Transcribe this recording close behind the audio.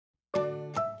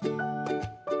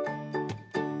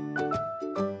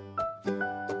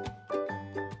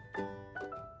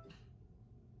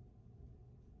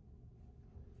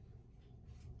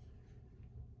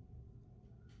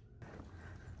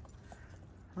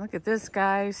Look at this,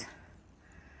 guys.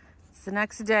 It's the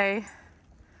next day.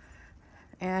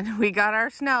 And we got our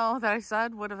snow that I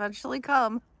said would eventually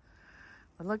come.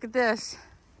 But look at this.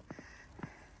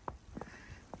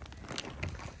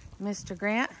 Mr.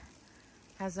 Grant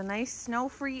has a nice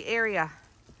snow-free area.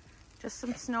 Just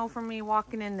some snow from me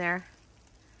walking in there.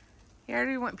 He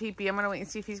already went pee-pee. I'm going to wait and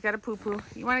see if he's got a poo-poo.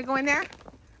 You want to go in there?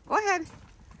 Go ahead.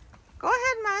 Go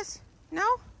ahead, Muzz. No?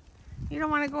 You don't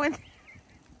want to go in there?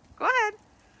 Go ahead.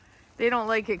 They don't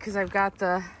like it because I've got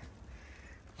the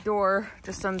door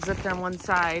just unzipped on one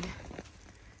side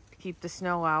to keep the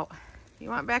snow out. You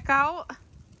want back out?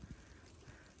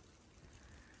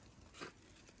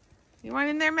 You want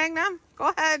in there, Magnum?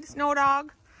 Go ahead, snow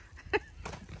dog.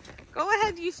 Go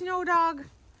ahead, you snow dog.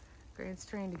 Grant's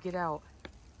trying to get out.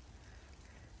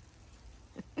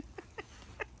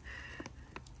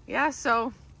 Yeah,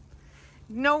 so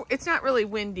no, it's not really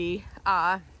windy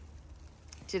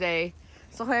today.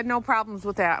 So I had no problems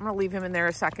with that. I'm going to leave him in there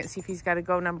a second, see if he's got to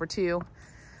go number 2.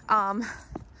 It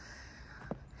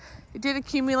did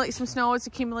accumulate some snow. It's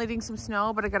accumulating some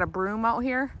snow, but I got a broom out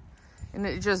here, and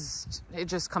it just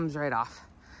comes right off.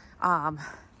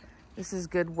 This is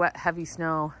good, wet, heavy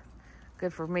snow.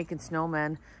 Good for making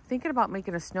snowmen. Thinking about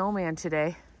making a snowman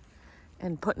today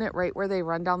and putting it right where they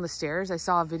run down the stairs. I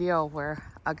saw a video where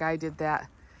a guy did that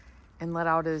and let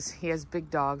out he has big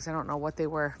dogs. I don't know what they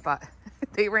were, but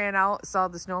they ran out, saw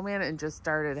the snowman, and just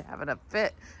started having a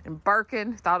fit and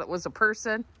barking. Thought it was a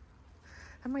person.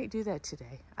 I might do that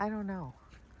today. I don't know.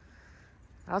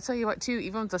 I'll tell you what, too,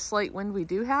 even with the slight wind we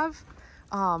do have,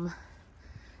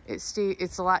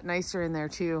 it's a lot nicer in there,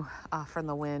 too, from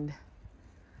the wind.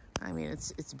 I mean,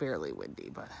 it's barely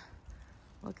windy, but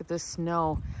look at this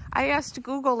snow. I asked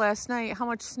Google last night how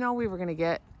much snow we were going to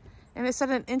get, and it said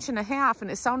 1.5 inches,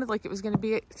 and it sounded like it was going to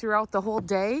be throughout the whole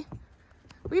day.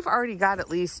 We've already got at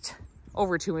least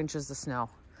over 2 inches of snow,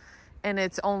 and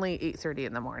it's only 8:30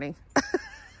 in the morning.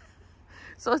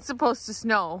 So it's supposed to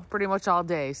snow pretty much all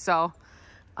day. So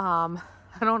I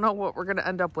don't know what we're going to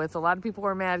end up with. A lot of people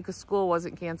were mad because school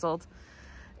wasn't canceled,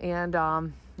 and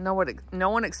no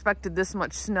one expected this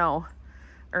much snow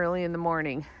early in the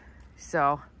morning.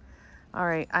 So, all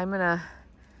right, I'm going to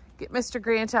get Mr.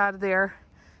 Grant out of there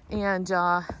and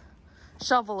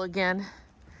shovel again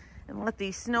and let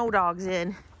these snow dogs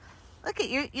in. Look at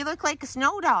you. You look like a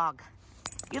snow dog.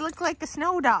 You look like a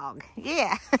snow dog.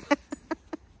 Yeah.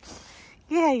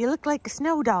 Yeah, you look like a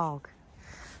snow dog.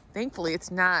 Thankfully, it's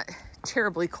not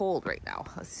terribly cold right now.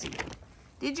 Let's see.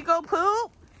 Did you go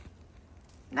poop?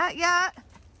 Not yet.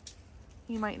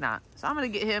 He might not. So I'm going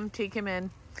to get him, take him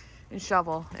in, and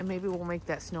shovel. And maybe we'll make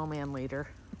that snowman later.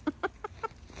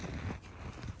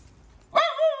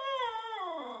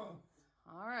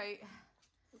 All right.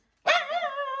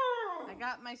 I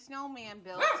got my snowman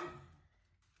built.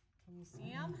 Can you see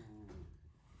him?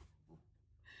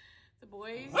 The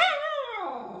boys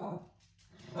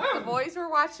were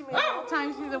watching me the whole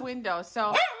time through the window,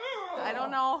 so I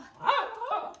don't know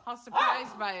how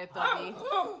surprised by it they'll be.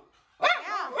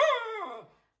 Yeah.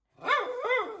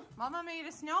 Mama made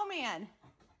a snowman.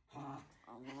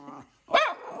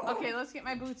 Okay, let's get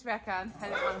my boots back on. I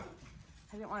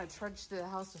didn't want to trudge through the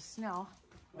house with snow.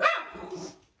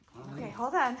 Okay,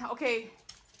 hold on. Okay,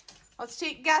 let's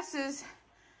take guesses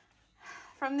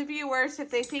from the viewers if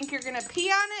they think you're gonna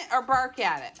pee on it or bark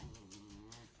at it.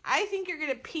 I think you're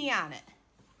gonna pee on it.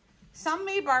 Some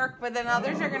may bark, but then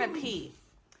others are gonna pee.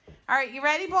 All right, you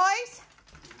ready, boys?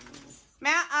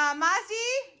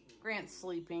 Mozzie? Grant's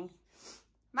sleeping.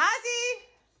 Mozzie,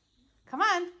 come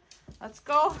on. Let's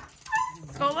go.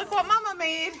 Let's go look what Mama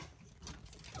made.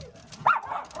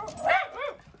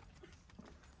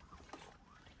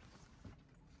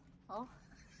 Oh.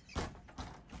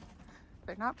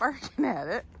 They're not barking at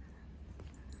it.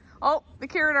 Oh, the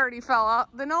carrot already fell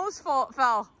out. The nose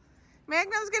fell.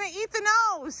 Magnum's gonna eat the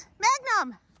nose.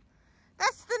 Magnum!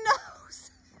 That's the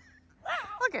nose.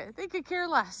 Look at it, they could care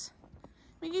less.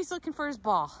 Miggy's looking for his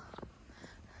ball.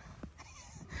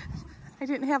 I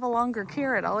didn't have a longer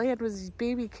carrot. All I had was these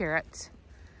baby carrots.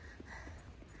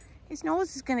 His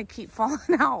nose is gonna keep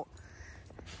falling out.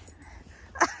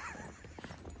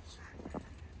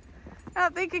 Oh,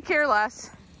 they could care less.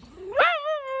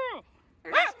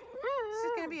 This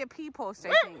is going to be a pee post,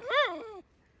 I think.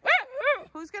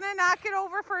 Who's going to knock it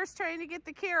over first trying to get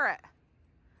the carrot?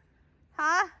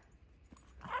 Huh?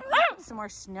 Some more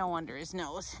snow under his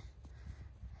nose.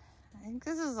 I think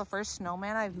this is the first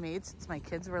snowman I've made since my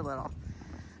kids were little.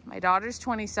 My daughter's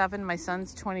 27, my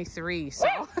son's 23, so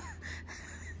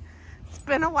it's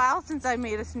been a while since I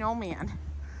made a snowman.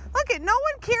 Look it, no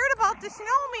one cared about the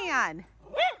snowman.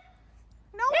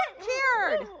 No one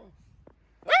cared.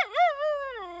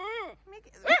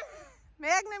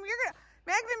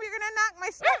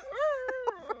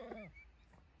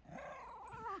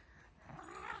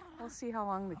 see how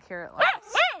long the carrot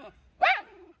lasts.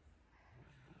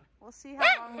 We'll see how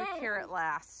long the carrot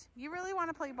lasts. You really want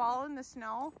to play ball in the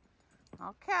snow?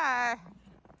 Okay.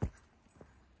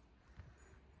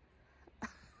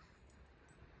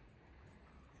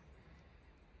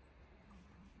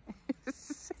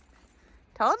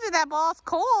 Told you that ball's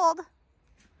cold.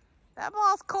 That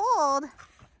ball's cold.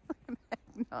 Look at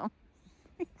Magnum.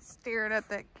 He's staring at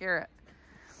that carrot.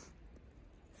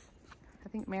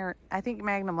 I think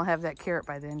Magnum will have that carrot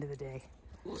by the end of the day.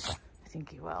 I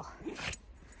think he will.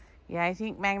 Yeah, I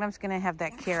think Magnum's gonna have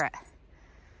that carrot.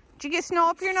 Did you get snow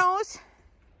up your nose?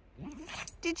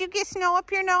 Did you get snow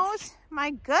up your nose?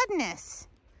 My goodness.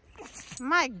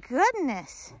 My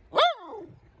goodness.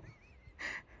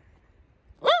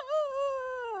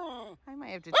 I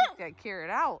might have to take that carrot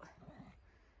out.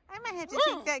 I might have to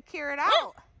take that carrot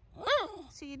out.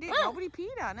 So you did. Nobody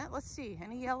peed on it. Let's see.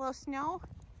 Any yellow snow?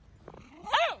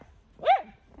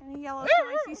 Any yellow snow?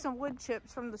 I see some wood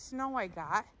chips from the snow I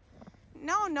got.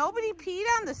 No, nobody peed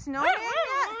on the snowman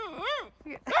yet?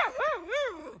 Magnum,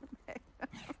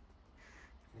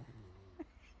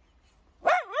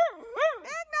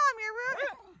 you're rude.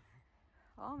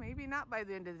 Oh, maybe not by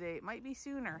the end of the day. It might be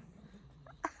sooner.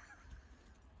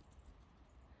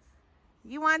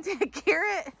 You want that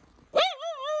carrot?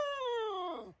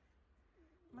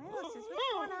 Milo says,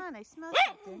 what's going on? I smell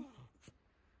something.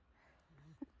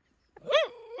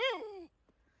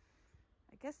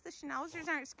 I guess the Schnauzers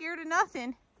aren't scared of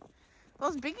nothing.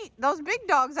 Those big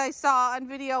dogs I saw on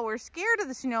video were scared of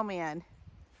the snowman.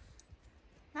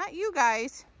 Not you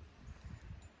guys.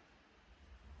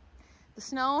 The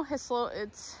snow has slowed.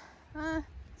 It's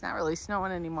not really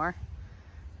snowing anymore.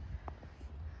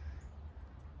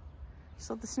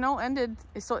 So the snow ended.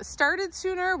 So it started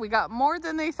sooner. We got more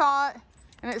than they thought,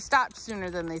 and it stopped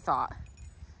sooner than they thought.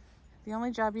 The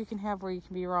only job you can have where you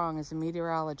can be wrong is a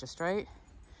meteorologist, right?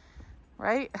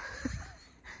 Right?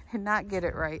 And not get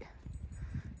it right.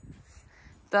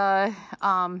 The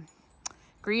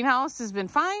greenhouse has been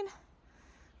fine.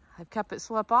 I've kept it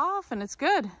swept off and it's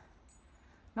good.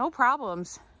 No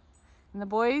problems. And the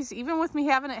boys, even with me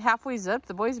having it halfway zipped,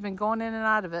 the boys have been going in and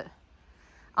out of it.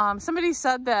 Somebody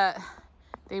said that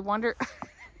they wonder,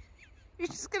 you're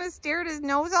just gonna stare at his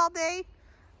nose all day?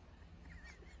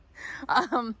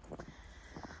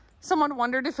 Someone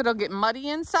wondered if it'll get muddy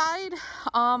inside.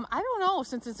 I don't know,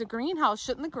 since it's a greenhouse,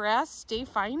 shouldn't the grass stay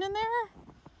fine in there?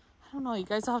 I don't know, you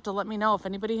guys will have to let me know if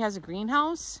anybody has a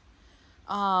greenhouse.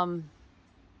 Because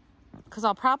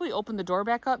I'll probably open the door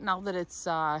back up now that it's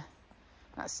not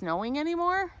snowing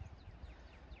anymore.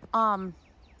 But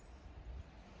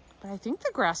I think the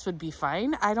grass would be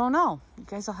fine. I don't know. You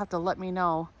guys will have to let me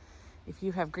know if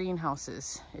you have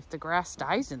greenhouses. If the grass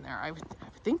dies in there, I would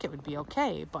think it would be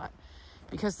okay, but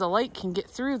because the light can get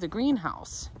through the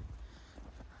greenhouse.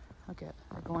 Look at,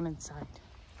 they're going inside.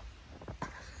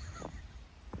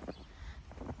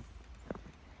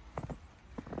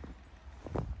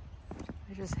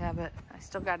 I just have it. I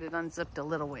still got it unzipped a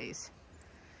little ways.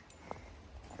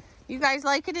 You guys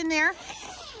like it in there?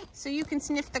 So you can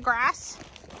sniff the grass?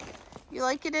 You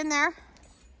like it in there?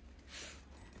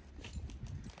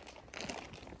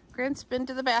 Grant's been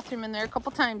to the bathroom in there a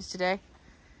couple times today.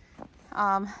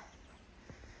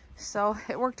 So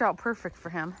it worked out perfect for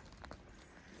him.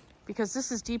 Because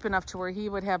this is deep enough to where he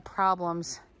would have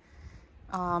problems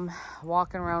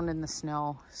walking around in the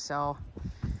snow. So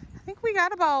I think we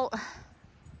got about,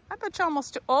 I bet you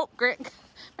almost, oh, Grant,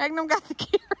 Magnum got the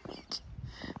carrot.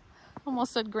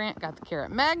 Almost said Grant got the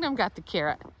carrot. Magnum got the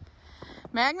carrot.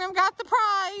 Magnum got the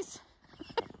prize.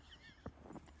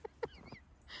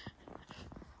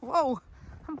 Whoa,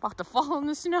 I'm about to fall in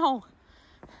the snow.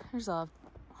 There's a,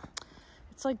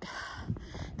 it's like,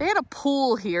 they had a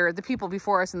pool here, the people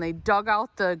before us, and they dug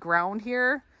out the ground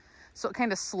here. So it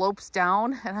kind of slopes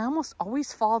down, and I almost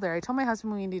always fall there. I told my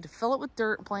husband we need to fill it with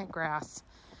dirt and plant grass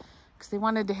because they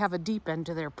wanted to have a deep end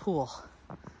to their pool.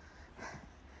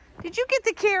 Did you get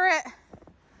the carrot?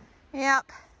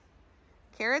 Yep.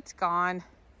 Carrot's gone.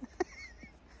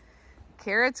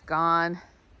 Carrot's gone.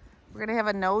 We're gonna have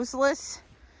a noseless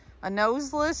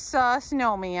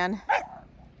snowman.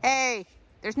 Hey,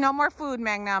 there's no more food,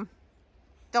 Magnum.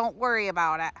 Don't worry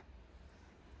about it.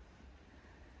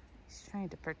 He's trying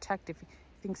to protect if he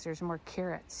thinks there's more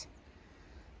carrots.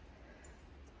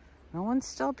 No one's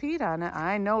still peed on it.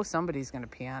 I know somebody's gonna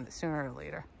pee on it sooner or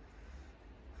later.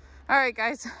 All right,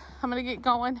 guys, I'm gonna get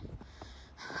going.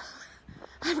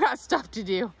 I've got stuff to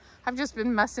do. I've just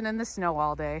been messing in the snow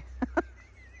all day.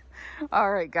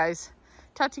 All right, guys.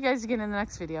 Talk to you guys again in the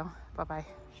next video. Bye-bye.